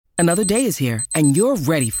Another day is here, and you're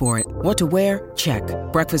ready for it. What to wear? Check.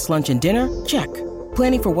 Breakfast, lunch, and dinner? Check.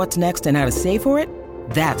 Planning for what's next and how to save for it?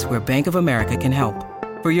 That's where Bank of America can help.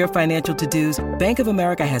 For your financial to-dos, Bank of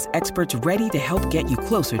America has experts ready to help get you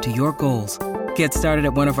closer to your goals. Get started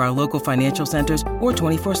at one of our local financial centers or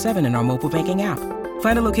 24/7 in our mobile banking app.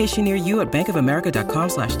 Find a location near you at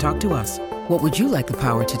bankofamerica.com/talktous. What would you like the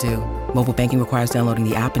power to do? Mobile banking requires downloading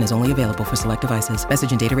the app and is only available for select devices.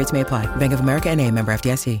 Message and data rates may apply. Bank of America N.A., member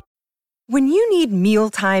FDIC. When you need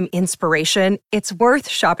mealtime inspiration, it's worth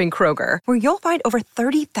shopping Kroger, where you'll find over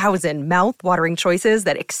 30,000 mouth-watering choices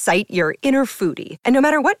that excite your inner foodie. And no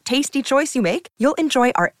matter what tasty choice you make, you'll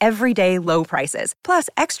enjoy our everyday low prices, plus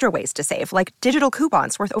extra ways to save, like digital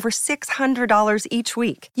coupons worth over $600 each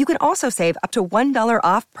week. You can also save up to $1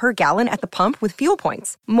 off per gallon at the pump with fuel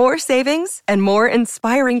points. More savings and more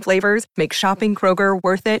inspiring flavors make shopping Kroger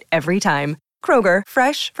worth it every time. Kroger,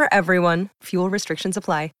 fresh for everyone. Fuel restrictions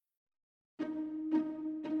apply.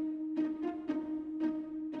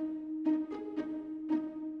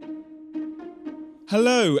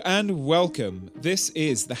 Hello and welcome. This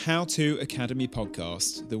is the How To Academy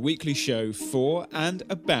podcast, the weekly show for and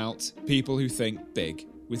about people who think big,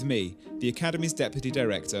 with me, the Academy's Deputy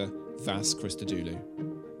Director, Vas Christodoulou.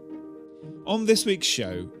 On this week's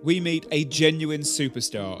show, we meet a genuine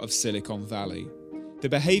superstar of Silicon Valley, the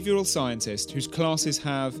behavioural scientist whose classes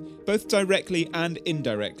have, both directly and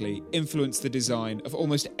indirectly, influenced the design of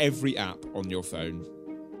almost every app on your phone.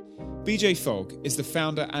 BJ Fogg is the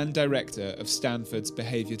founder and director of Stanford's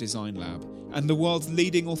Behavior Design Lab and the world's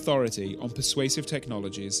leading authority on persuasive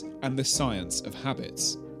technologies and the science of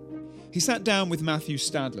habits. He sat down with Matthew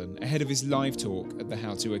Stadlen ahead of his live talk at the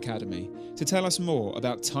How To Academy to tell us more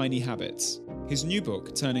about tiny habits, his new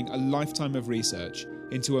book turning a lifetime of research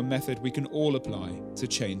into a method we can all apply to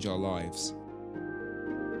change our lives.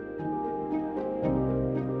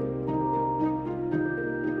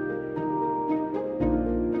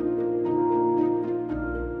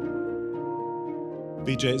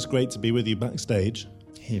 BJ, it's great to be with you backstage.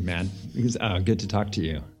 Hey, man. It's good to talk to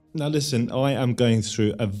you. Now, listen, I am going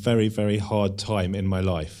through a very, very hard time in my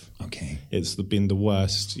life. Okay. It's been the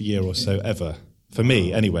worst year or so ever, for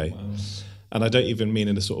me anyway. Wow. And I don't even mean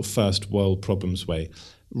in a sort of first world problems way.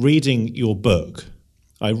 Reading your book,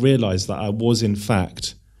 I realised that I was, in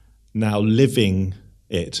fact, now living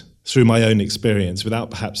it through my own experience without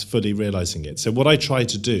perhaps fully realising it. So what I try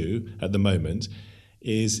to do at the moment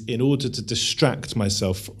is, in order to distract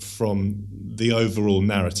myself from the overall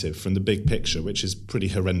narrative, from the big picture, which is pretty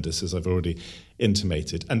horrendous, as I've already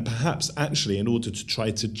intimated, and perhaps actually in order to try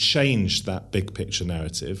to change that big picture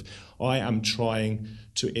narrative, I am trying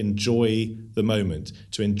to enjoy the moment,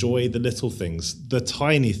 to enjoy the little things, the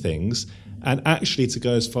tiny things, and actually to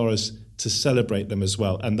go as far as to celebrate them as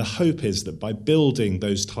well. And the hope is that by building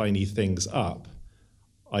those tiny things up,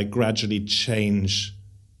 I gradually change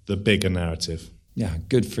the bigger narrative. Yeah,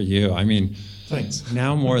 good for you. I mean, thanks.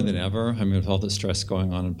 Now more than ever, I mean, with all the stress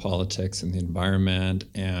going on in politics and the environment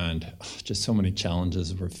and just so many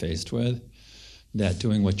challenges we're faced with, that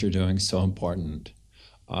doing what you're doing is so important.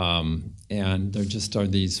 And there just are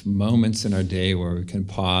these moments in our day where we can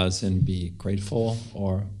pause and be grateful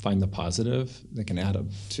or find the positive that can add up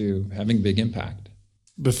to having big impact.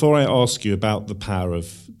 Before I ask you about the power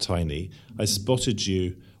of tiny, I spotted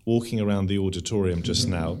you walking around the auditorium just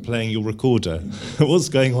now, playing your recorder. What's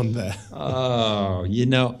going on there? Oh,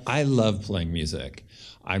 I love playing music.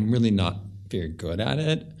 I'm really not very good at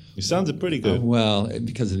it. You sounded pretty good. Well,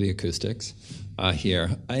 because of the acoustics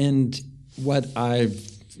here. And what I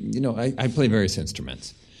play various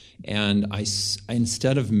instruments. And I,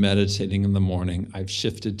 instead of meditating in the morning, I've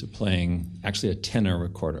shifted to playing actually a tenor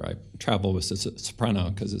recorder. I travel with a soprano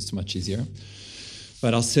because it's much easier.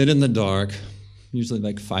 But I'll sit in the dark, usually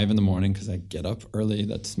like 5 in the morning because I get up early.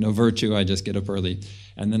 That's no virtue. I just get up early.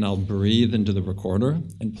 And then I'll breathe into the recorder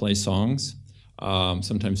and play songs,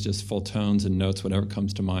 sometimes just full tones and notes, whatever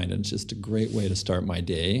comes to mind. And it's just a great way to start my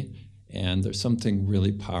day. And there's something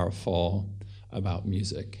really powerful about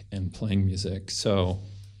music and playing music. So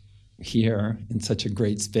here in such a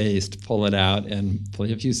great space to pull it out and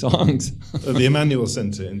play a few songs. The Emmanuel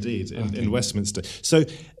Centre, indeed, in Westminster. So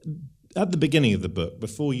at the beginning of the book,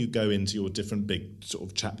 before you go into your different big sort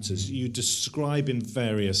of chapters, you describe in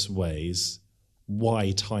various ways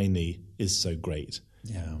why tiny is so great.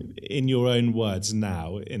 Yeah. In your own words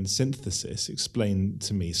now, in synthesis, explain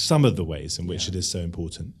to me some of the ways in which it is so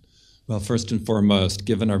important. Well, first and foremost,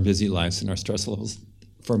 given our busy lives and our stress levels,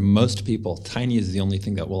 for most people, tiny is the only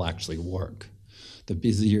thing that will actually work. The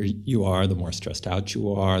busier you are, the more stressed out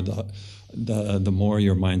you are, the more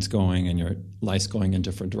your mind's going and your life's going in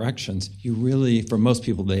different directions. You really, for most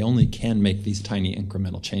people, they only can make these tiny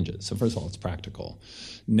incremental changes. So first of all, it's practical.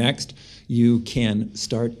 Next, you can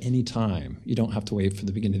start anytime. You don't have to wait for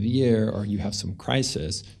the beginning of the year or you have some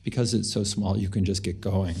crisis. Because it's so small, you can just get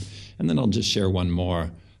going. And then I'll just share one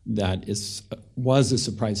more that was a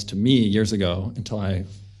surprise to me years ago until I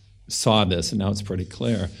saw this, and now it's pretty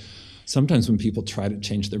clear. Sometimes when people try to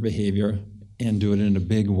change their behavior and do it in a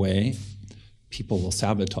big way, people will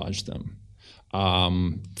sabotage them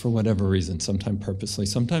for whatever reason, sometimes purposely,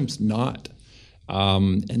 sometimes not.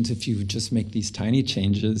 And if you just make these tiny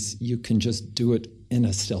changes, you can just do it in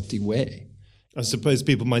a stealthy way. I suppose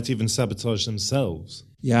people might even sabotage themselves.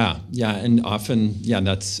 Yeah, and often,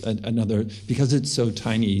 that's another, because it's so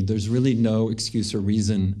tiny, there's really no excuse or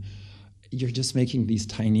reason. You're just making these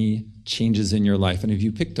tiny changes in your life. And if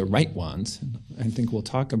you pick the right ones, I think we'll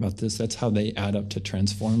talk about this, that's how they add up to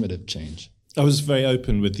transformative change. I was very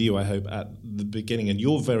open with you, I hope, at the beginning, and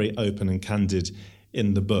you're very open and candid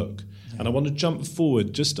in the book. Yeah. And I want to jump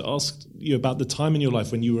forward just to ask you about the time in your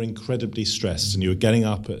life when you were incredibly stressed and you were getting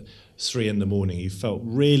up at 3 a.m. You felt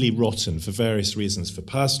really rotten for various reasons, for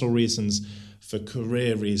personal reasons, for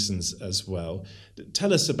career reasons as well.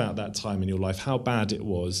 Tell us about that time in your life, how bad it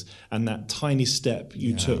was, and that tiny step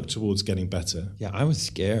you took towards getting better. Yeah, I was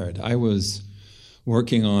scared. I was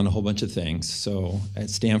working on a whole bunch of things. So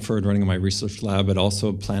at Stanford, running my research lab, but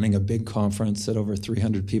also planning a big conference that over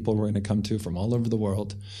 300 people were going to come to from all over the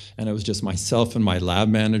world. And it was just myself and my lab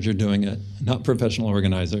manager doing it, not professional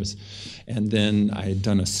organizers. And then I had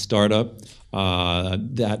done a startup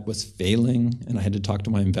that was failing, and I had to talk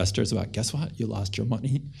to my investors about, guess what? You lost your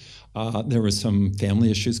money. There were some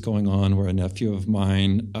family issues going on where a nephew of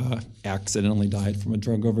mine accidentally died from a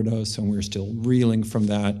drug overdose, and we were still reeling from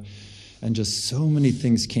that. And just so many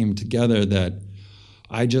things came together that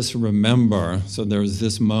I just remember. So there was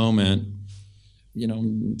this moment,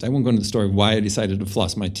 I won't go into the story of why I decided to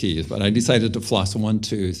floss my teeth, but I decided to floss one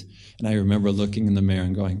tooth. And I remember looking in the mirror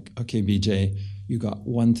and going, okay, BJ, you got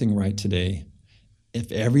one thing right today.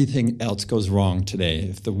 If everything else goes wrong today,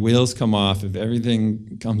 if the wheels come off, if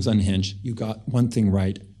everything comes unhinged, you got one thing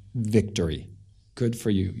right, victory. Good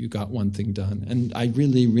for you. You got one thing done. And I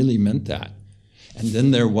really, really meant that. And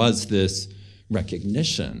then there was this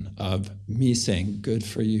recognition of me saying, good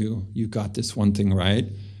for you, you got this one thing right.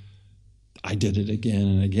 I did it again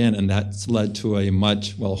and again, and that's led to a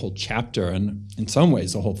whole chapter, and in some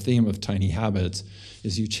ways, the whole theme of Tiny Habits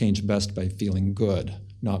is you change best by feeling good,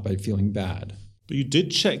 not by feeling bad. But you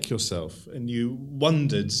did check yourself, and you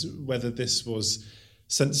wondered whether this was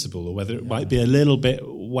sensible or whether it might be a little bit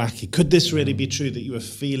wacky. Could this really be true that you were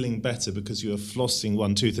feeling better because you were flossing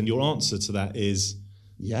one tooth? And your answer to that is...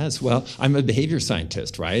 Yes, well, I'm a behavior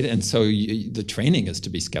scientist, right? And so the training is to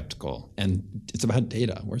be skeptical. And it's about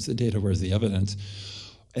data. Where's the data? Where's the evidence?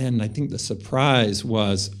 And I think the surprise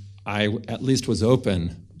was I at least was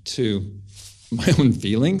open to my own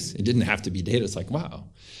feelings. It didn't have to be data. It's like, wow.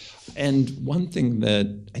 And one thing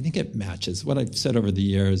that I think it matches, what I've said over the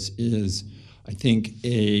years is I think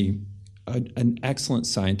an excellent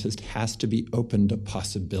scientist has to be open to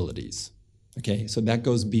possibilities. Okay, so that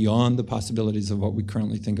goes beyond the possibilities of what we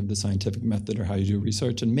currently think of the scientific method or how you do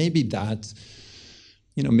research. And maybe that's,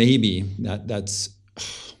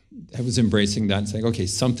 I was embracing that and saying, okay,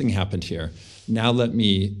 something happened here. Now let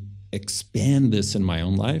me expand this in my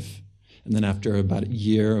own life. And then after about a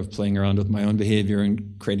year of playing around with my own behavior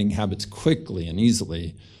and creating habits quickly and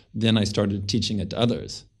easily, then I started teaching it to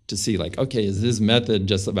others to see like, okay, is this method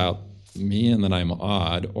just about me and that I'm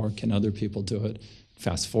odd, or can other people do it?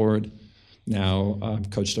 Fast forward. Now, I've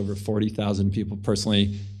coached over 40,000 people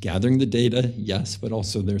personally, gathering the data, yes, but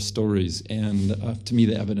also their stories. And to me,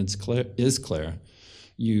 the evidence is clear.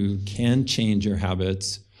 You can change your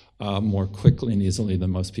habits more quickly and easily than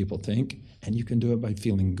most people think, and you can do it by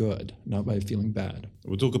feeling good, not by feeling bad.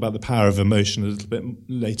 We'll talk about the power of emotion a little bit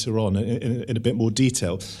later on in a bit more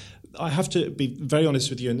detail. I have to be very honest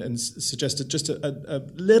with you and suggest just a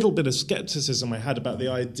little bit of skepticism I had about the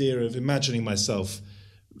idea of imagining myself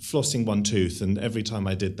flossing one tooth, and every time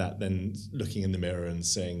I did that, then looking in the mirror and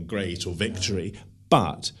saying great or victory.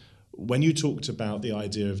 But when you talked about the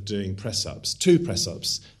idea of doing press-ups, 2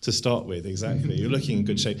 press-ups to start with, exactly, you're looking in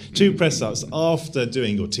good shape, 2 press-ups after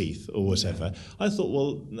doing your teeth or whatever, I thought,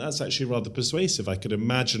 well, that's actually rather persuasive. I could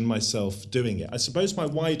imagine myself doing it. I suppose my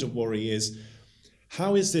wider worry is,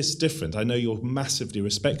 how is this different? I know you're massively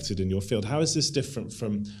respected in your field. How is this different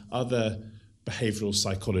from other behavioral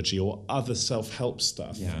psychology or other self-help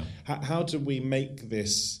stuff. Yeah. How do we make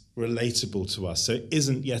this relatable to us so it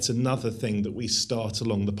isn't yet another thing that we start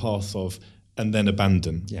along the path of and then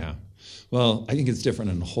abandon? Yeah. Well, I think it's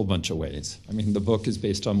different in a whole bunch of ways. I mean, the book is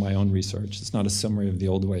based on my own research. It's not a summary of the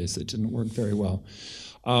old ways that didn't work very well.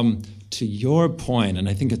 To your point, and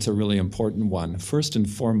I think it's a really important one, first and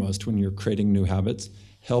foremost, when you're creating new habits,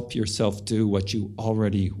 help yourself do what you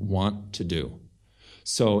already want to do.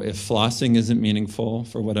 So if flossing isn't meaningful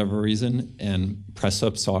for whatever reason, and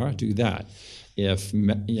press-ups are, do that. If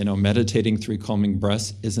meditating 3 calming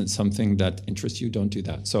breaths isn't something that interests you, don't do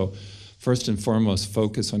that. So first and foremost,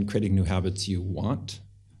 focus on creating new habits you want,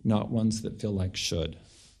 not ones that feel like should.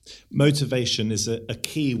 Motivation is a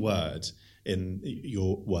key word in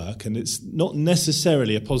your work, and it's not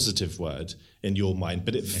necessarily a positive word in your mind,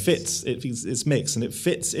 but it fits. It's mixed, and it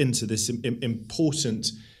fits into this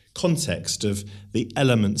important context of the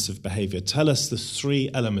elements of behavior. Tell us the 3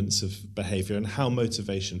 elements of behavior and how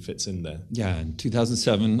motivation fits in there. Yeah, in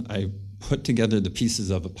 2007, I put together the pieces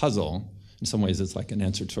of a puzzle. In some ways, it's like an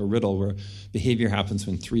answer to a riddle where behavior happens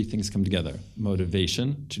when 3 things come together: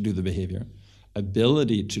 motivation to do the behavior,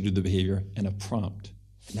 ability to do the behavior, and a prompt.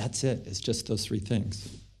 And that's it. It's just those 3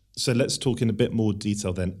 things. So let's talk in a bit more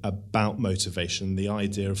detail then about motivation, the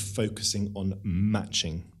idea of focusing on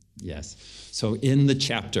matching. Yes. So in the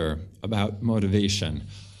chapter about motivation,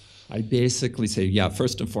 I basically say,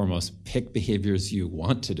 first and foremost, pick behaviors you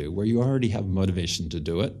want to do, where you already have motivation to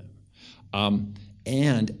do it.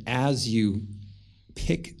 And as you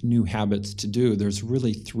pick new habits to do, there's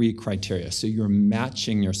really 3 criteria. So you're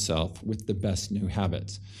matching yourself with the best new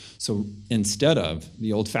habits. So instead of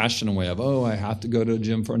the old-fashioned way of, I have to go to a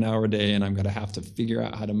gym for an hour a day and I'm going to have to figure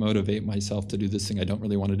out how to motivate myself to do this thing I don't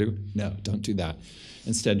really want to do. No, don't do that.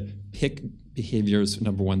 Instead, pick behaviors,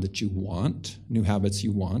 number 1, that you want, new habits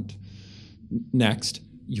you want. Next,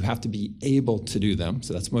 you have to be able to do them.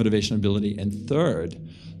 So that's motivation, ability. And third,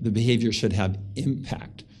 the behavior should have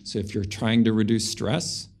impact. So if you're trying to reduce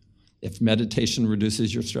stress, if meditation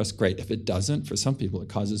reduces your stress, great. If it doesn't, for some people it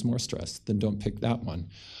causes more stress, then don't pick that one.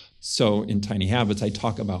 So in Tiny Habits, I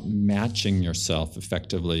talk about matching yourself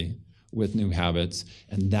effectively with new habits,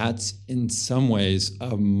 and that's in some ways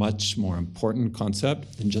a much more important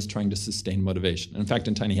concept than just trying to sustain motivation. In fact,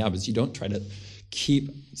 in Tiny Habits, you don't try to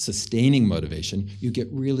keep sustaining motivation, you get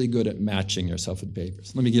really good at matching yourself with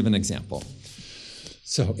behaviors. Let me give an example.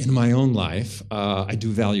 So in my own life, I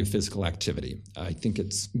do value physical activity. I think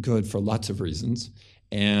it's good for lots of reasons.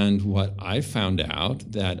 And what I found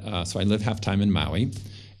out that, so I live half time in Maui,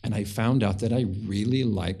 and I found out that I really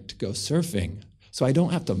like to go surfing. So I don't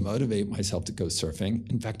have to motivate myself to go surfing.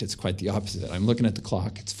 In fact, it's quite the opposite. I'm looking at the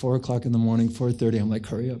clock. It's 4 o'clock in the morning, 4:30. I'm like,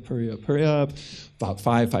 hurry up, hurry up, hurry up. About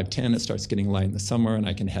 5:10, it starts getting light in the summer, and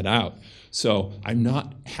I can head out. So I'm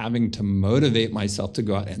not having to motivate myself to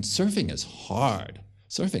go out. And surfing is hard.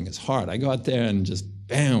 Surfing is hard. I go out there and just,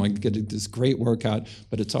 bam, I get this great workout,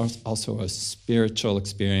 but it's also a spiritual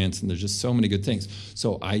experience, and there's just so many good things.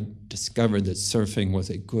 So I discovered that surfing was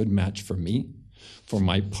a good match for me. For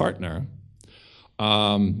my partner,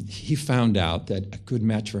 he found out that a good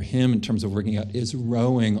match for him in terms of working out is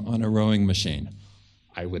rowing on a rowing machine.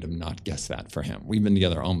 I would have not guessed that for him. We've been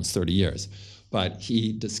together almost 30 years. But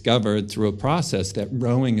he discovered through a process that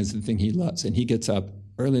rowing is the thing he loves, and he gets up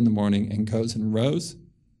early in the morning and goes and rows.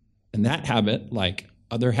 And that habit, like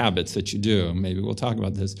other habits that you do, maybe we'll talk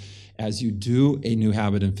about this, as you do a new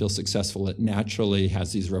habit and feel successful, it naturally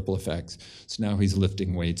has these ripple effects. So now he's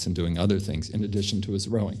lifting weights and doing other things in addition to his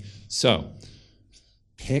rowing. So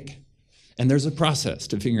pick, and there's a process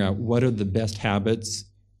to figure out what are the best habits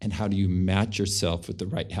and how do you match yourself with the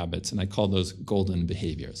right habits. And I call those golden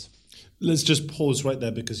behaviors. Let's just pause right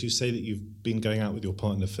there, because you say that you've been going out with your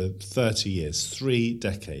partner for 30 years, 3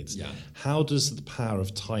 decades. Yeah. How does the power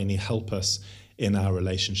of Tiny help us in our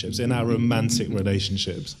relationships, in our romantic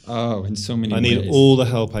relationships? Oh, in so many ways. I need all the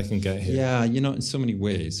help I can get here. Yeah, in so many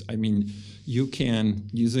ways. I mean, you can,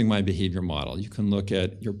 using my behavior model, you can look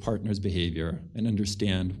at your partner's behavior and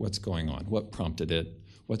understand what's going on, what prompted it,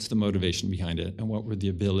 what's the motivation behind it, and what were the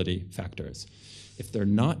ability factors. If they're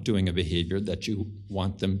not doing a behavior that you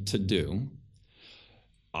want them to do,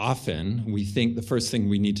 often we think the first thing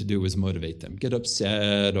we need to do is motivate them, get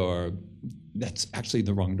upset, or that's actually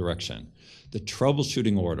the wrong direction. The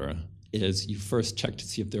troubleshooting order is you first check to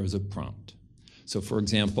see if there is a prompt. So for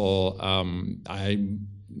example,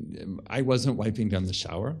 I wasn't wiping down the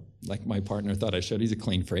shower like my partner thought I should. He's a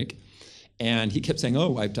clean freak. And he kept saying,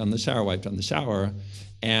 wipe down the shower.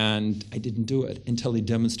 And I didn't do it until he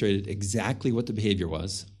demonstrated exactly what the behavior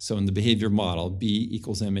was. So in the behavior model, B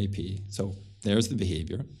equals MAP. So there's the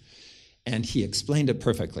behavior. And he explained it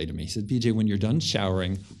perfectly to me. He said, BJ, when you're done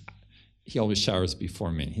showering, he always showers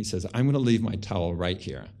before me. He says, I'm going to leave my towel right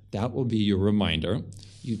here. That will be your reminder.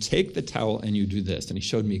 You take the towel and you do this. And he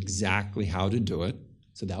showed me exactly how to do it.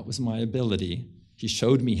 So that was my ability. He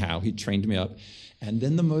showed me how. He trained me up. And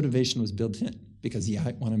then the motivation was built in because,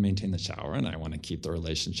 I want to maintain the shower and I want to keep the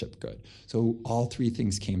relationship good. So all three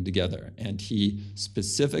things came together. And he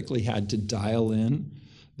specifically had to dial in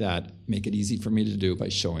that, make it easy for me to do by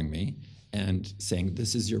showing me and saying,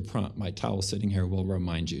 this is your prompt. My towel sitting here will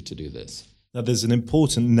remind you to do this. Now, there's an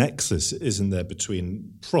important nexus, isn't there,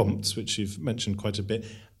 between prompts, which you've mentioned quite a bit,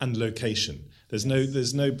 and location. There's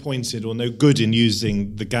no pointed or no good in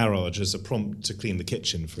using the garage as a prompt to clean the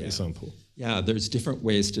kitchen, for example. Yeah, there's different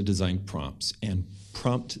ways to design prompts, and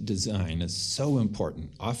prompt design is so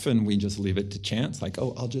important. Often we just leave it to chance, like,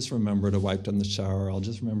 I'll just remember to wipe down the shower, I'll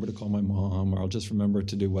just remember to call my mom, or I'll just remember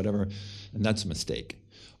to do whatever, and that's a mistake.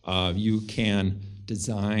 You can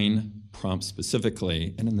design prompts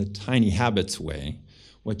specifically, and in the tiny habits way,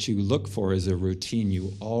 what you look for is a routine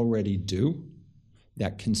you already do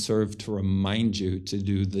that can serve to remind you to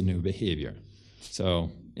do the new behavior.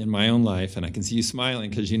 So in my own life, and I can see you smiling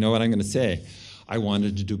because you know what I'm going to say, I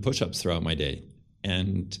wanted to do push-ups throughout my day.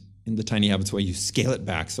 And in the tiny habits way, you scale it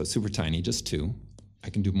back, so it's super tiny, just 2. I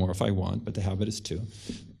can do more if I want, but the habit is 2.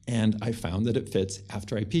 And I found that it fits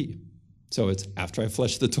after I pee. So it's after I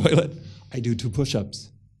flush the toilet, I do 2 push-ups,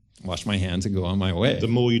 wash my hands, and go on my way. The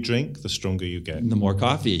more you drink, the stronger you get. The more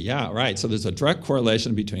coffee, yeah, right. So there's a direct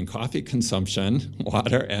correlation between coffee consumption,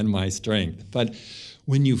 water, and my strength. But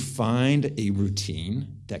when you find a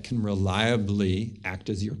routine that can reliably act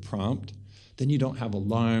as your prompt, then you don't have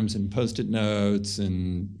alarms and Post-it notes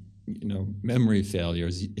and memory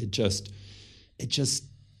failures.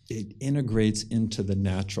 It integrates into the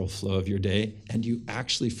natural flow of your day, and you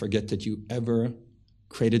actually forget that you ever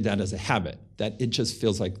created that as a habit, that it just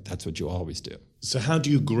feels like that's what you always do. So how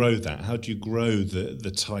do you grow that? How do you grow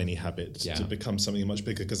the tiny habits to become something much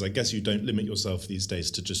bigger? Because I guess you don't limit yourself these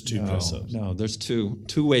days to just 2 press-ups. No, there's two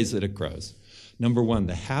ways that it grows. Number one,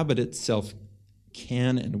 the habit itself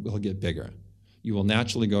can and will get bigger. You will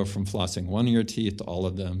naturally go from flossing one of your teeth to all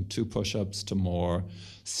of them, 2 push-ups to more,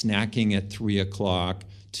 snacking at 3 o'clock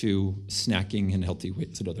to snacking in healthy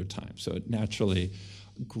ways at other times. So it naturally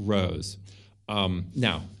grows.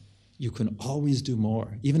 Now, you can always do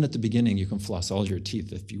more. Even at the beginning, you can floss all your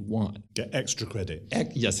teeth if you want. Get extra credit.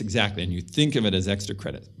 Yes, exactly. And you think of it as extra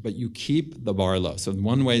credit, but you keep the bar low. So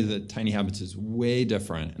one way that Tiny Habits is way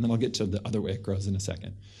different, and then I'll get to the other way it grows in a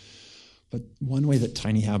second. But one way that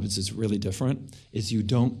Tiny Habits is really different is you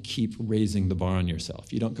don't keep raising the bar on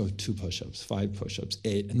yourself. You don't go 2 push-ups, 5 push-ups,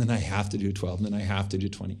 8, and then I have to do 12, and then I have to do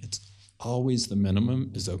 20. It's always the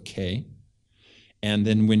minimum is okay. And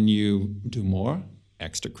then when you do more,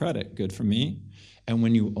 extra credit, good for me. And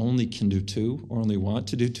when you only can do 2 or only want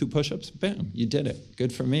to do 2 push-ups, bam, you did it.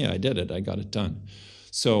 Good for me, I did it, I got it done.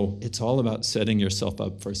 So it's all about setting yourself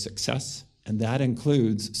up for success. And that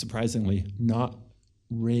includes, surprisingly, not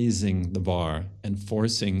raising the bar and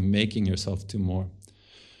making yourself do more.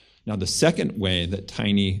 Now, the second way that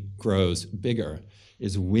Tiny grows bigger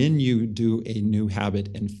is when you do a new habit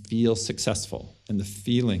and feel successful, and the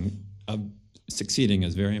feeling of succeeding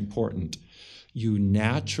is very important, you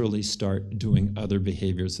naturally start doing other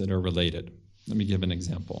behaviors that are related. Let me give an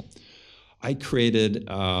example. I created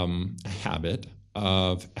a habit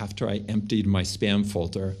of, after I emptied my spam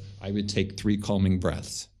folder, I would take 3 calming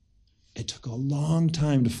breaths. It took a long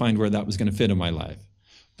time to find where that was going to fit in my life.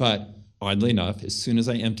 But oddly enough, as soon as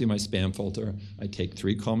I empty my spam folder, I take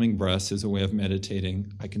 3 calming breaths as a way of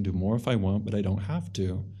meditating. I can do more if I want, but I don't have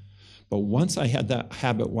to. But once I had that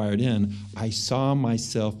habit wired in, I saw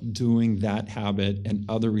myself doing that habit and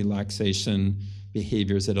other relaxation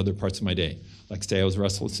behaviors at other parts of my day. Like say I was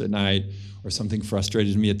restless at night, or something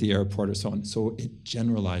frustrated me at the airport, or so on. So it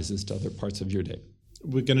generalizes to other parts of your day.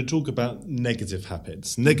 We're going to talk about negative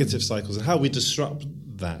habits, negative cycles, and how we disrupt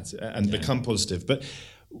that and become positive. But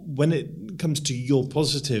when it comes to your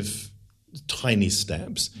positive tiny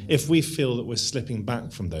steps, if we feel that we're slipping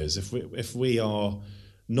back from those, if we are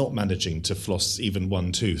not managing to floss even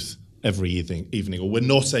 1 tooth every evening, or we're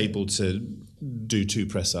not able to do 2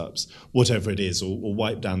 press-ups, whatever it is, or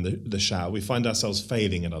wipe down the shower, we find ourselves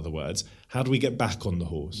failing, in other words. How do we get back on the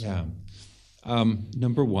horse? Yeah.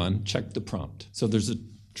 Number one, check the prompt. So there's a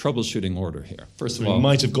troubleshooting order here. First of all, you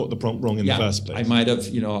might have got the prompt wrong in the first place. I might have,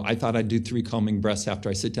 I thought I'd do 3 calming breaths after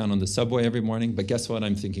I sit down on the subway every morning, but guess what?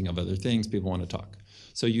 I'm thinking of other things. People want to talk.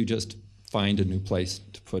 So you just find a new place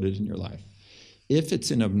to put it in your life. If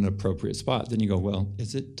it's in an appropriate spot, then you go, well,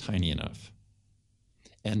 is it tiny enough?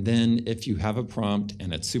 And then if you have a prompt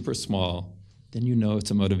and it's super small, then you know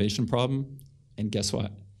it's a motivation problem. And guess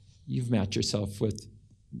what? You've matched yourself with,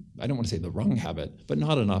 I don't want to say the wrong habit, but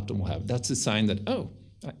not an optimal habit. That's a sign that,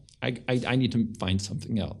 I need to find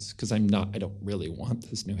something else because I don't really want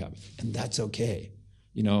this new habit. And that's okay.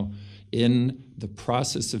 In the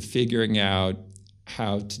process of figuring out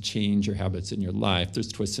how to change your habits in your life,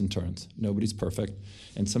 there's twists and turns. Nobody's perfect.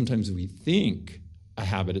 And sometimes we think a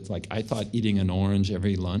habit, it's like, I thought eating an orange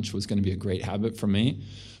every lunch was going to be a great habit for me.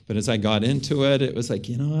 But as I got into it, it was like,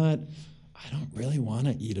 you know what? I don't really want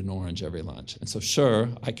to eat an orange every lunch. And so sure,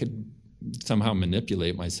 I could somehow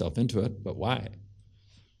manipulate myself into it, but why?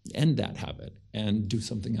 End that habit and do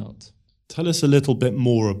something else. Tell us a little bit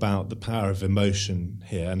more about the power of emotion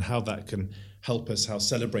here and how that can help us, how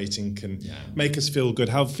celebrating can make us feel good,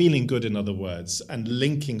 how feeling good, in other words, and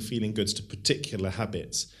linking feeling goods to particular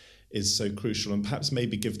habits is so crucial. And perhaps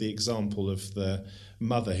maybe give the example of the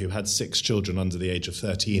mother who had 6 children under the age of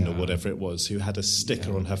 13 or whatever it was, who had a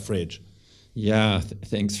sticker on her fridge. Yeah,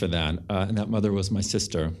 thanks for that. And that mother was my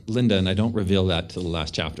sister, Linda, and I don't reveal that till the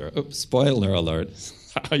last chapter. Oops, spoiler alert,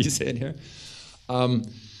 how you say it here.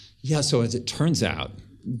 So as it turns out,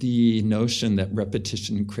 the notion that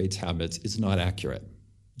repetition creates habits is not accurate.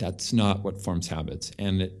 That's not what forms habits.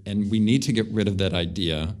 And we need to get rid of that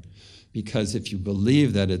idea, because if you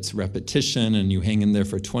believe that it's repetition and you hang in there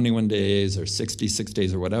for 21 days or 66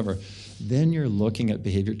 days or whatever, then you're looking at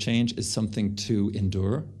behavior change as something to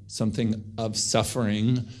endure, something of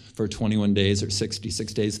suffering for 21 days or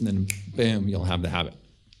 66 days, and then boom, you'll have the habit.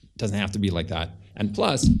 It doesn't have to be like that. And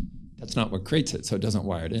plus, that's not what creates it, so it doesn't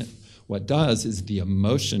wire it in. What does is the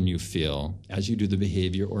emotion you feel as you do the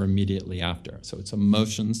behavior or immediately after. So it's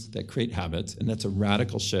emotions that create habits, and that's a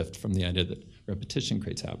radical shift from the idea that repetition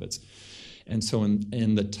creates habits. And so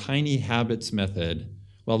in the tiny habits method,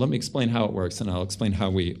 well, let me explain how it works, and I'll explain how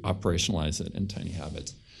we operationalize it in tiny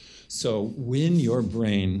habits. So when your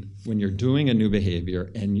brain, when you're doing a new behavior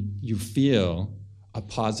and you feel a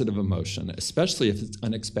positive emotion, especially if it's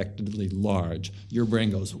unexpectedly large, your brain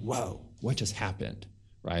goes, whoa, what just happened,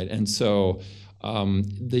 right? And so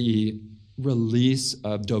the release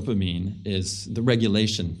of dopamine is, the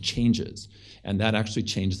regulation changes, and that actually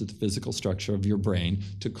changes the physical structure of your brain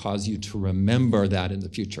to cause you to remember that in the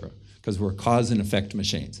future, because we're cause and effect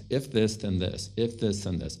machines. If this, then this. If this,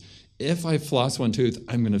 then this. If I floss one tooth,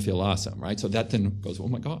 I'm going to feel awesome, right? So that then goes, oh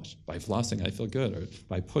my gosh, by flossing, I feel good, or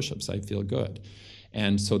by push-ups, I feel good.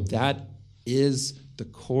 And so that is the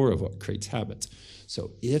core of what creates habits.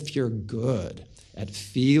 So if you're good at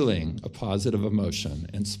feeling a positive emotion,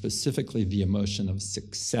 and specifically the emotion of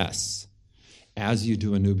success, as you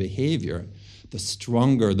do a new behavior, the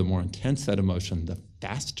stronger, the more intense that emotion, the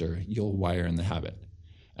faster you'll wire in the habit.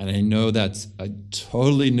 And I know that's a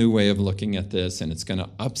totally new way of looking at this, and it's going to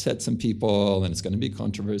upset some people, and it's going to be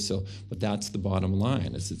controversial, but that's the bottom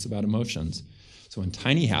line, is it's about emotions. So in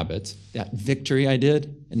tiny habits, that victory I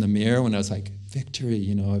did in the mirror when I was like, victory,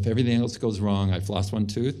 if everything else goes wrong, I flossed one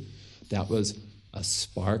tooth, that was a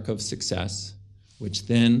spark of success, which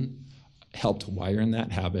then helped wire in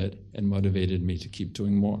that habit and motivated me to keep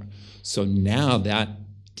doing more. So now that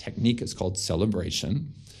technique is called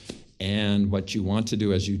celebration. And what you want to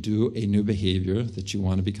do as you do a new behavior that you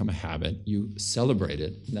want to become a habit, you celebrate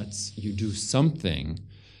it. That's, you do something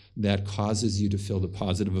that causes you to feel the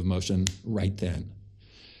positive emotion right then.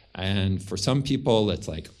 And for some people, it's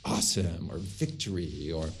like awesome or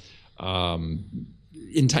victory, or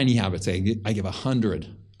in tiny habits, I give 100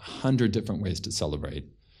 different ways to celebrate.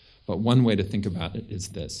 But one way to think about it is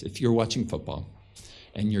this. If you're watching football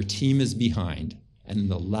and your team is behind, and in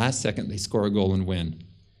the last second they score a goal and win,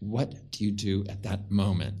 what do you do at that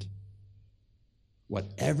moment?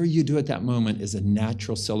 Whatever you do at that moment is a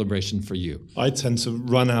natural celebration for you. I tend to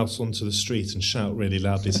run out onto the street and shout really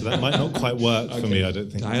loudly, so that might not quite work for me, I don't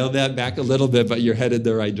think. Dial that back a little bit, but you're headed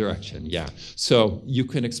the right direction, yeah. So you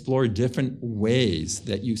can explore different ways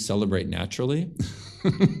that you celebrate naturally.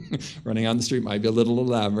 Running on the street might be a little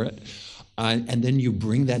elaborate. And then you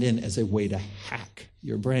bring that in as a way to hack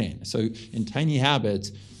your brain. So in tiny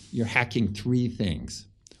habits, you're hacking 3 things.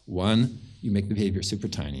 1, you make the behavior super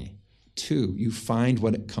tiny. 2, you find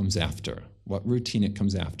what it comes after, what routine it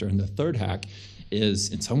comes after. And the third hack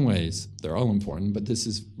is, in some ways, they're all important, but this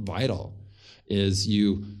is vital, is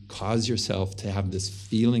you cause yourself to have this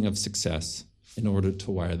feeling of success in order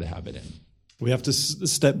to wire the habit in. We have to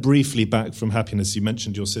step briefly back from happiness. You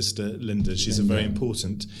mentioned your sister, Linda. She's a very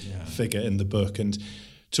important figure in the book. And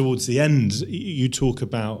towards the end, you talk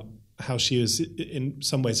about how she was, in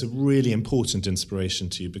some ways, a really important inspiration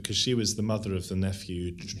to you, because she was the mother of the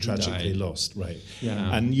nephew you tragically lost, right?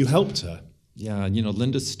 Yeah. And you helped her. Yeah,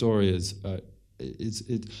 Linda's story is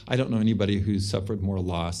I don't know anybody who's suffered more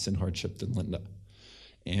loss and hardship than Linda.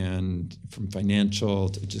 And from financial,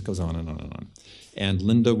 it just goes on and on and on. And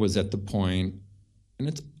Linda was at the point,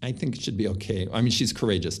 and I think it should be okay. I mean, she's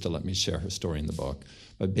courageous to let me share her story in the book.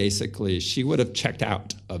 But basically, she would have checked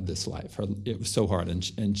out of this life. It was so hard,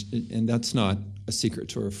 and that's not a secret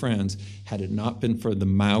to her friends. Had it not been for the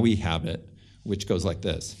Maui habit, which goes like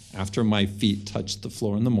this: after my feet touch the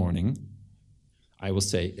floor in the morning, I will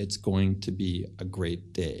say, it's going to be a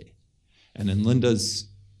great day. And in Linda's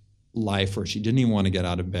life, where she didn't even want to get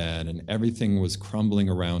out of bed and everything was crumbling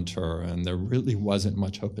around her and there really wasn't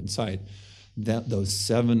much hope in sight, those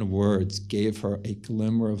 7 words gave her a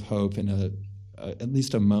glimmer of hope and at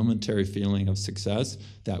least a momentary feeling of success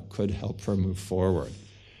that could help her move forward.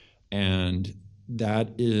 And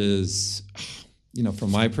that is,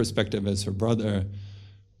 from my perspective as her brother,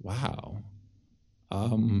 wow.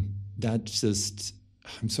 I'm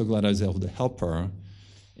so glad I was able to help her.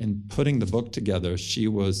 In putting the book together, she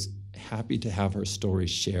was happy to have her story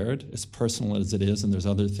shared, as personal as it is, and there's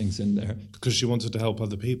other things in there. Because she wanted to help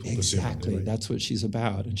other people. Exactly, that's what she's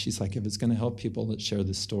about. And she's like, if it's going to help people, let's share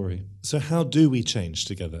this story. So how do we change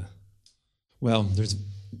together? Well,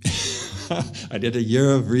 I did a year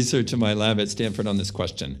of research in my lab at Stanford on this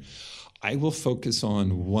question. I will focus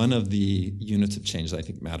on one of the units of change that I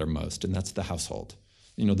think matter most, and that's the household.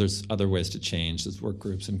 There's other ways to change. There's work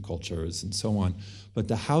groups and cultures and so on. But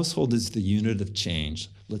the household is the unit of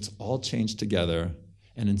change. Let's all change together.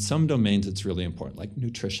 And in some domains, it's really important, like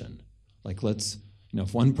nutrition. Like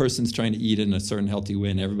if one person's trying to eat in a certain healthy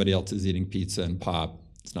way and everybody else is eating pizza and pop,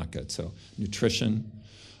 it's not good. So nutrition,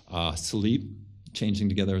 sleep, changing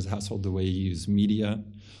together as a household, the way you use media,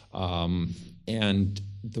 and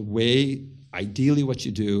the way. Ideally, what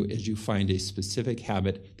you do is you find a specific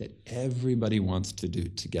habit that everybody wants to do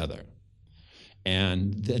together.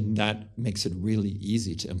 And then that makes it really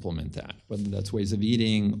easy to implement that, whether that's ways of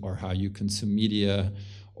eating or how you consume media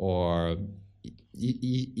or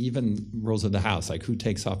even rules of the house, like who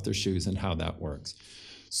takes off their shoes and how that works.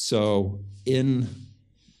 So in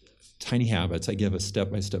Tiny Habits, I give a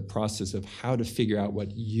step-by-step process of how to figure out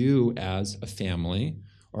what you as a family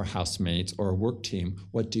or housemates or a work team,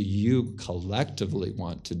 what do you collectively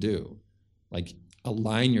want to do? Like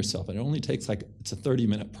align yourself. It only takes it's a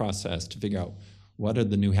 30-minute process to figure out what are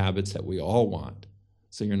the new habits that we all want,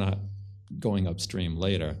 so you're not going upstream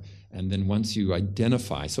later. And then once you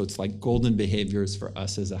identify, so it's like golden behaviors for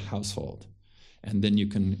us as a household. And then you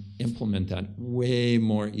can implement that way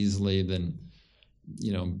more easily than,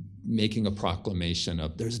 making a proclamation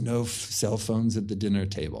of there's no cell phones at the dinner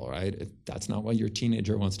table, right? That's not what your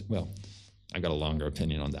teenager wants to, well, I've got a longer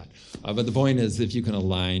opinion on that. But the point is, if you can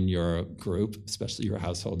align your group, especially your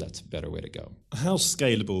household, that's a better way to go. How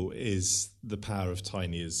scalable is the power of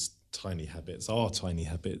tiny habits, our tiny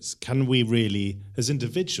habits? Can we really, as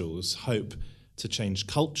individuals, hope to change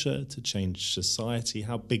culture, to change society?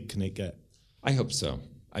 How big can it get? I hope so.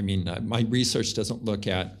 I mean, my research doesn't look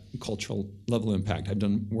at cultural level impact. I've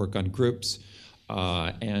done work on groups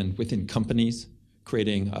and within companies,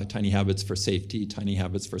 creating tiny habits for safety, tiny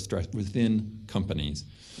habits for stress within companies.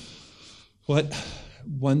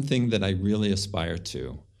 One thing that I really aspire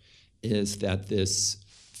to is that this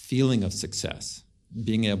feeling of success,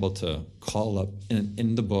 being able to call up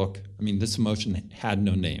in the book, this emotion had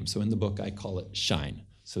no name. So in the book, I call it shine.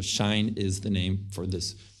 So shine is the name for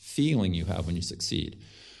this feeling you have when you succeed.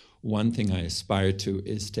 One thing I aspire to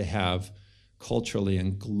is to have culturally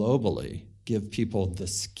and globally give people the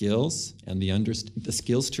skills and the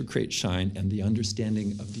skills to create shine and the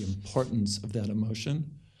understanding of the importance of that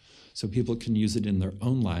emotion, so people can use it in their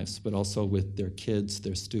own lives, but also with their kids,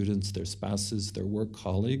 their students, their spouses, their work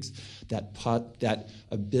colleagues. That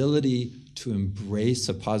ability to embrace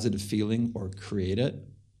a positive feeling or create it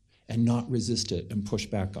and not resist it and push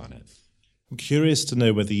back on it. I'm curious to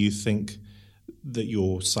know whether you think that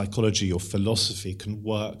your psychology, your philosophy can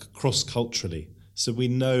work cross-culturally. So we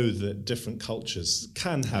know that different cultures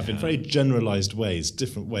can have, in very generalized ways,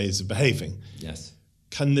 different ways of behaving. Yes.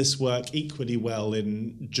 Can this work equally well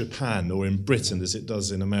in Japan or in Britain as it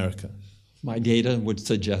does in America? My data would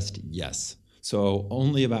suggest yes. So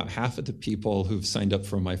only about half of the people who've signed up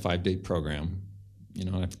for my 5-day program,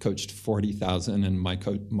 I've coached 40,000 and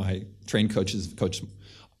my trained coaches have coached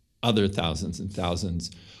other thousands and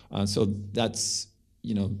thousands. So that's,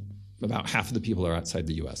 about half of the people are outside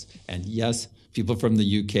the U.S. And yes, people from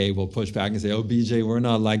the UK will push back and say, oh, BJ, we're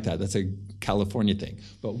not like that. That's a California thing.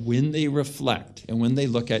 But when they reflect and when they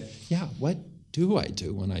look at, what do I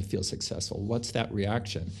do when I feel successful? What's that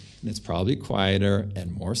reaction? And it's probably quieter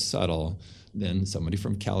and more subtle than somebody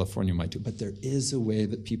from California might do. But there is a way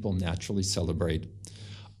that people naturally celebrate.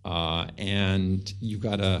 And you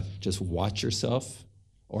got to just watch yourself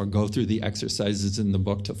or go through the exercises in the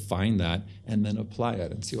book to find that and then apply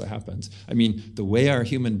it and see what happens. I mean, the way our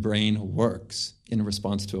human brain works in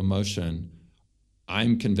response to emotion,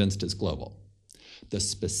 I'm convinced is global. The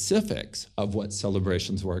specifics of what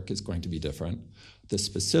celebrations work is going to be different. The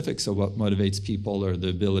specifics of what motivates people or the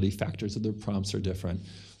ability factors of their prompts are different.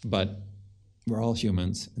 But we're all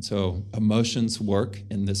humans, and so emotions work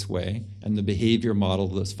in this way, and the behavior model,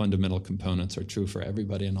 those fundamental components, are true for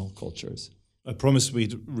everybody in all cultures. I promised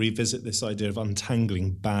we'd revisit this idea of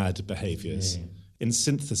untangling bad behaviors. Yeah. In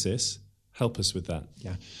synthesis, help us with that.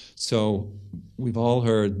 Yeah. So we've all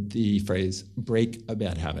heard the phrase, break a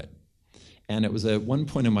bad habit. And it was at one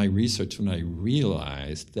point in my research when I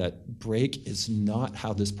realized that break is not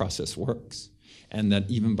how this process works. And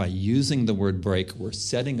that even by using the word break, we're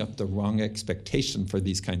setting up the wrong expectation for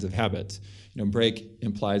these kinds of habits. You know, break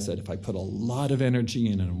implies that if I put a lot of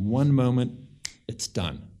energy in one moment, it's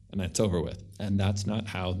done and it's over with. And that's not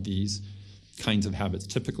how these kinds of habits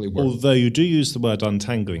typically work. Although you do use the word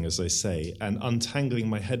untangling, as they say, and untangling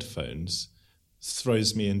my headphones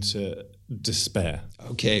throws me into despair.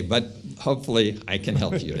 Okay, but hopefully I can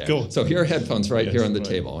help you there. Go on. So here are headphones here on the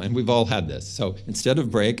table, and we've all had this. So instead of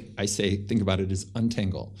break, I say, think about it as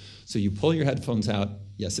untangle. So you pull your headphones out,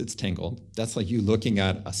 yes, it's tangled. That's like you looking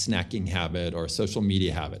at a snacking habit or a social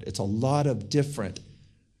media habit. It's a lot of different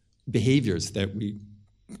behaviors that we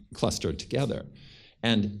clustered together.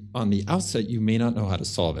 And on the outset, you may not know how to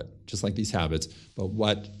solve it, just like these habits. But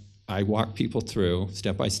what I walk people through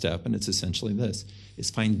step by step, and it's essentially this, is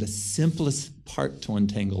find the simplest part to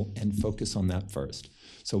untangle and focus on that first.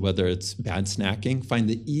 So whether it's bad snacking, find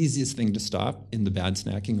the easiest thing to stop in the bad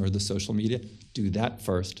snacking or the social media, do that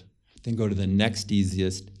first, then go to the next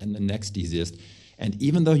easiest and the next easiest. And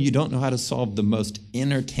even though you don't know how to solve the most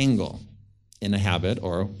inner tangle in a habit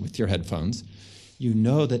or with your headphones, you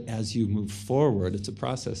know that as you move forward, it's a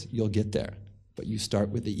process, you'll get there. But you start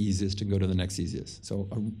with the easiest and go to the next easiest. So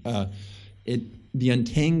the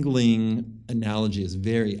untangling analogy is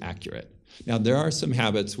very accurate. Now, there are some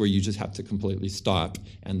habits where you just have to completely stop,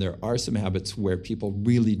 and there are some habits where people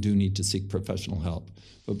really do need to seek professional help.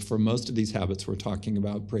 But for most of these habits we're talking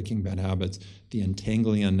about, breaking bad habits, the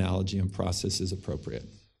untangling analogy and process is appropriate.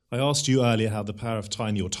 I asked you earlier how the power of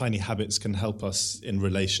tiny habits can help us in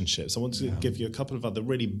relationships. I want to give you a couple of other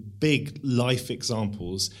really big life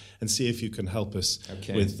examples and see if you can help us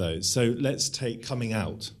with those. So let's take coming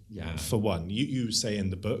out for one. You say in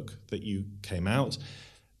the book that you came out.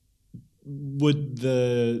 Would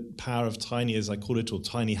the power of tiny, as I call it, or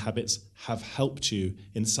tiny habits, have helped you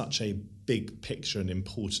in such a big picture and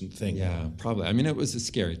important thing? Yeah, probably. I mean, it was a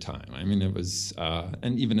scary time. I mean, it was,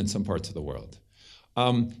 and even in some parts of the world.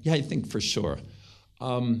 I think for sure.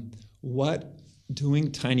 What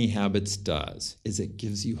doing tiny habits does is it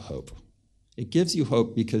gives you hope. It gives you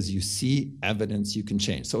hope because you see evidence you can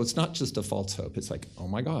change. So it's not just a false hope. It's like, oh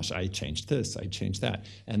my gosh, I changed this, I changed that.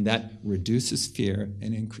 And that reduces fear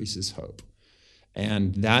and increases hope.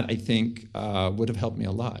 And that, I think, would have helped me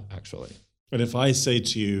a lot, actually. And if I say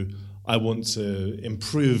to you, I want to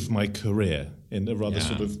improve my career in a rather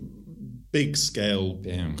sort of big scale,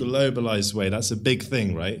 globalized way. That's a big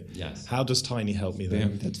thing, right? Yes. How does tiny help me there?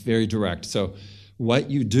 That's very direct. So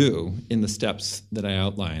what you do in the steps that I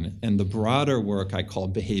outline, and the broader work I call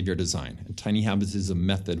behavior design, and tiny habits is a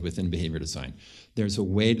method within behavior design. There's a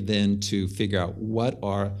way then to figure out what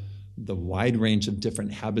are the wide range of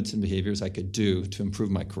different habits and behaviors I could do to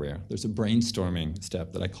improve my career. There's a brainstorming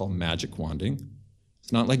step that I call magic wanding.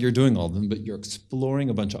 It's not like you're doing all of them, but you're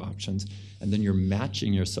exploring a bunch of options, and then you're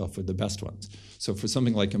matching yourself with the best ones. So for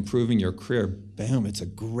something like improving your career, bam, it's a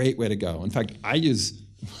great way to go. In fact, I use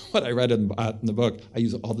what I read in the book. I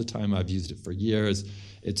use it all the time. I've used it for years.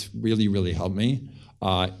 It's really, really helped me,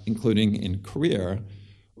 including in career.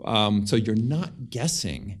 So you're not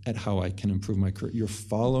guessing at how I can improve my career. You're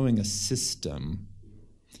following a system,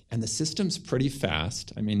 and the system's pretty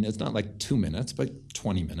fast. I mean, it's not like 2 minutes, but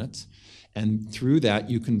 20 minutes. And through that,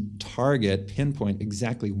 you can pinpoint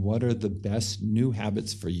exactly what are the best new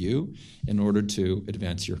habits for you in order to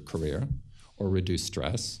advance your career or reduce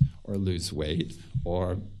stress or lose weight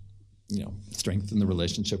or, strengthen the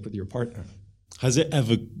relationship with your partner. Has it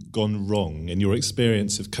ever gone wrong in your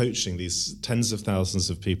experience of coaching these tens of thousands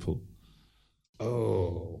of people?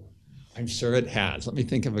 Oh, I'm sure it has. Let me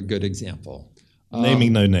think of a good example.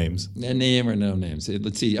 Naming no names. A name or no names.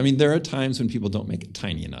 Let's see. I mean, there are times when people don't make it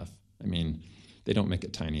tiny enough. I mean, they don't make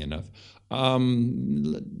it tiny enough.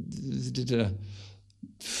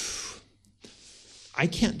 I I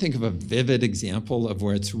can't think of a vivid example of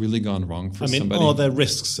where it's really gone wrong for somebody. Are there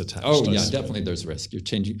risks attached? Oh, yeah, definitely there's risk. You're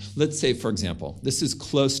changing. Let's say, for example, this is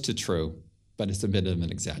close to true, but it's a bit of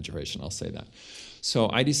an exaggeration, I'll say that. So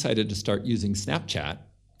I decided to start using Snapchat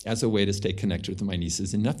as a way to stay connected with my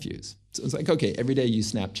nieces and nephews. So it was like, okay, every day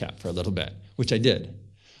use Snapchat for a little bit, which I did.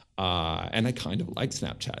 And I kind of like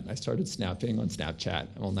Snapchat. And I started snapping on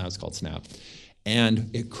Snapchat. Well, now it's called Snap. And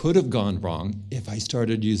it could have gone wrong if I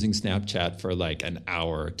started using Snapchat for like an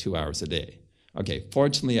hour or 2 hours a day. Okay,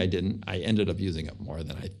 fortunately I didn't. I ended up using it more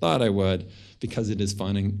than I thought I would because it is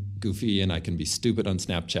fun and goofy and I can be stupid on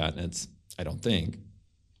Snapchat and it's, I don't think,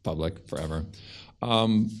 public forever.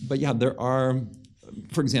 But yeah, there are,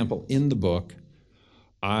 for example, in the book,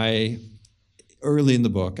 early in the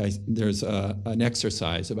book, there's an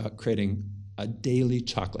exercise about creating a daily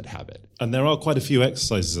chocolate habit. And there are quite a few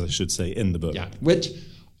exercises, I should say, in the book. Yeah, which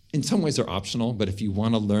in some ways are optional, but if you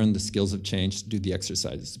want to learn the skills of change, do the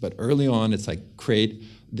exercises. But early on, it's like create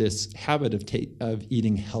this habit of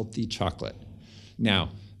eating healthy chocolate.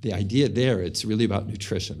 Now, the idea there, it's really about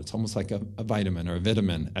nutrition. It's almost like a vitamin or a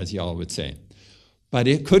vitamin, as y'all would say. But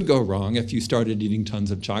it could go wrong if you started eating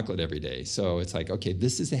tons of chocolate every day. So it's like, okay,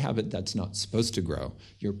 this is a habit that's not supposed to grow.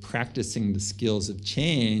 You're practicing the skills of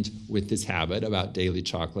change with this habit about daily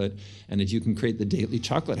chocolate. And if you can create the daily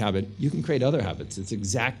chocolate habit, you can create other habits. It's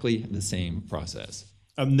exactly the same process.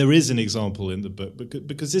 There is an example in the book,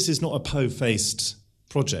 because this is not a po-faced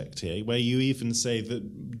project here, where you even say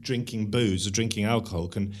that drinking booze or drinking alcohol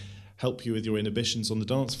can help you with your inhibitions on the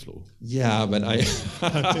dance floor. Yeah, but I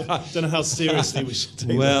don't know how seriously we should take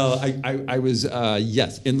that. Well, I was,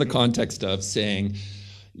 yes, in the context of saying,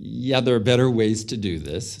 yeah, there are better ways to do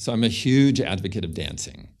this. So I'm a huge advocate of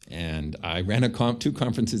dancing. And I ran 2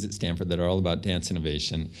 conferences at Stanford that are all about dance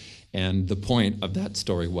innovation. And the point of that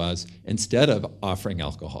story was, instead of offering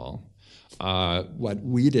alcohol, what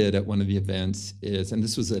we did at one of the events is, and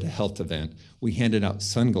this was at a health event, we handed out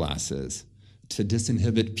sunglasses to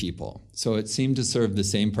disinhibit people. So it seemed to serve the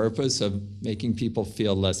same purpose of making people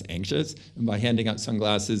feel less anxious. And by handing out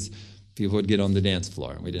sunglasses, people would get on the dance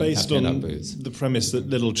floor. We didn't have to hand out booze. Based on the premise that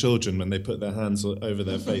little children, when they put their hands over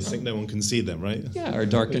their face, think no one can see them, right? Yeah, or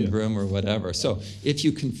darkened room or whatever. So if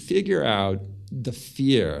you can figure out the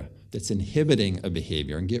fear that's inhibiting a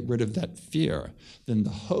behavior and get rid of that fear, then the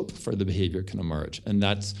hope for the behavior can emerge. And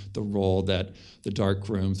that's the role that the dark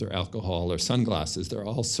rooms or alcohol or sunglasses, they're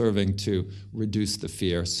all serving to reduce the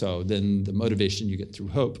fear. So then the motivation you get through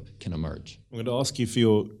hope can emerge. I'm going to ask you for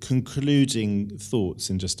your concluding thoughts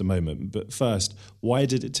in just a moment. But first, why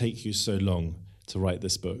did it take you so long to write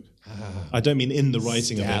this book? I don't mean in the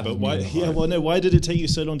writing of it, but why? Yeah, well, no. Why did it take you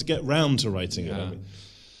so long to get round to writing it? I mean,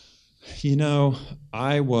 you know,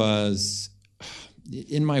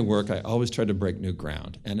 in my work, I always try to break new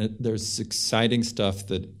ground. And there's exciting stuff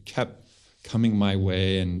that kept coming my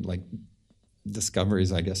way and like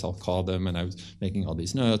discoveries, I guess I'll call them. And I was making all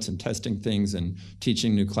these notes and testing things and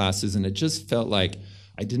teaching new classes. And it just felt like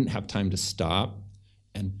I didn't have time to stop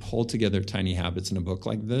and pull together tiny habits in a book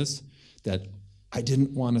like this, that I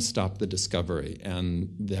didn't want to stop the discovery and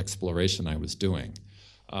the exploration I was doing.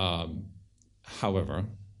 However,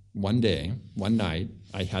 one night,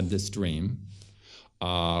 I had this dream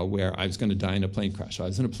where I was going to die in a plane crash. I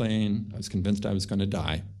was in a plane. I was convinced I was going to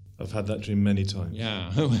die. I've had that dream many times.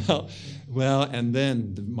 Yeah. Well, and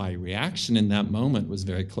then my reaction in that moment was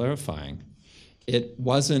very clarifying. It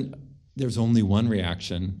wasn't, there's only one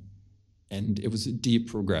reaction, and it was a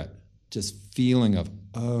deep regret. Just feeling of,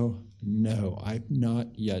 oh, no, I've not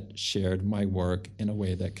yet shared my work in a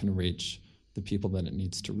way that can reach the people that it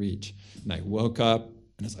needs to reach. And I woke up,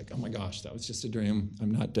 and it's like, oh my gosh, that was just a dream.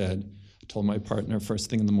 I'm not dead. I told my partner first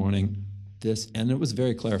thing in the morning this, and it was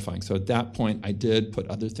very clarifying. So at that point, I did put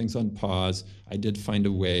other things on pause. I did find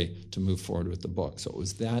a way to move forward with the book. So it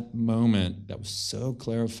was that moment that was so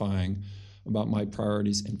clarifying about my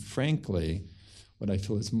priorities and, frankly, what I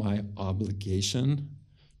feel is my obligation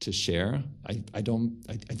to share. I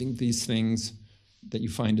think these things that you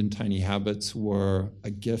find in Tiny Habits were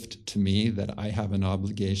a gift to me that I have an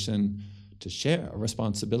obligation to share, a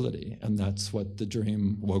responsibility, and that's what the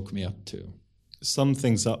dream woke me up to. Sum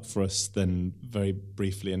things up for us then very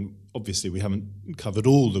briefly, and obviously we haven't covered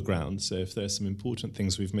all the ground, so if there's some important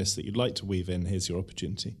things we've missed that you'd like to weave in, here's your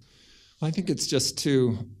opportunity. Well, I think it's just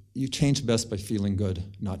you change best by feeling good,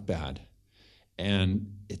 not bad.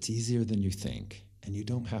 And it's easier than you think, and you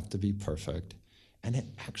don't have to be perfect, and it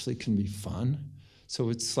actually can be fun. So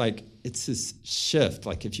it's this shift,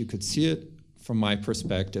 like if you could see it from my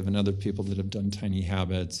perspective and other people that have done Tiny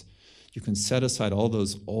Habits, you can set aside all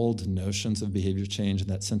those old notions of behavior change and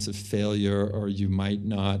that sense of failure, or you might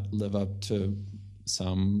not live up to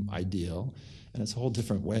some ideal, and it's a whole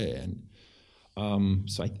different way. And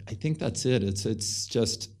so I think that's it. It's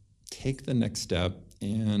just take the next step,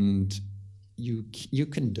 and you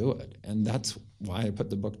can do it. And that's why I put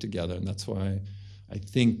the book together, and that's why I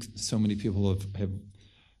think so many people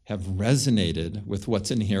have resonated with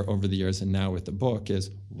what's in here over the years, and now with the book is,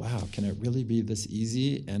 wow, can it really be this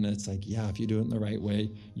easy? And it's like, yeah, if you do it in the right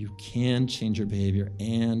way, you can change your behavior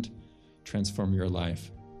and transform your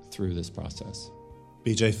life through this process.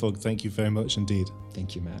 BJ Fogg, thank you very much indeed.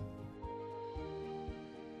 Thank you, Matt.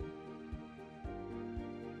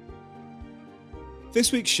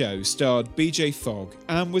 This week's show starred BJ Fogg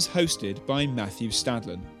and was hosted by Matthew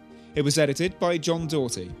Stadlen. It was edited by John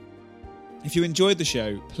Doughty. If you enjoyed the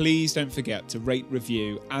show, please don't forget to rate,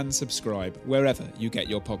 review and subscribe wherever you get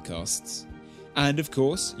your podcasts. And of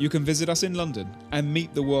course, you can visit us in London and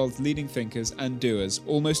meet the world's leading thinkers and doers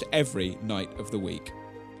almost every night of the week.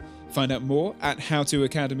 Find out more at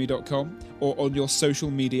howtoacademy.com or on your social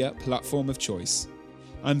media platform of choice.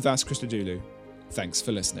 I'm Vas Christodoulou. Thanks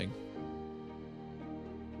for listening.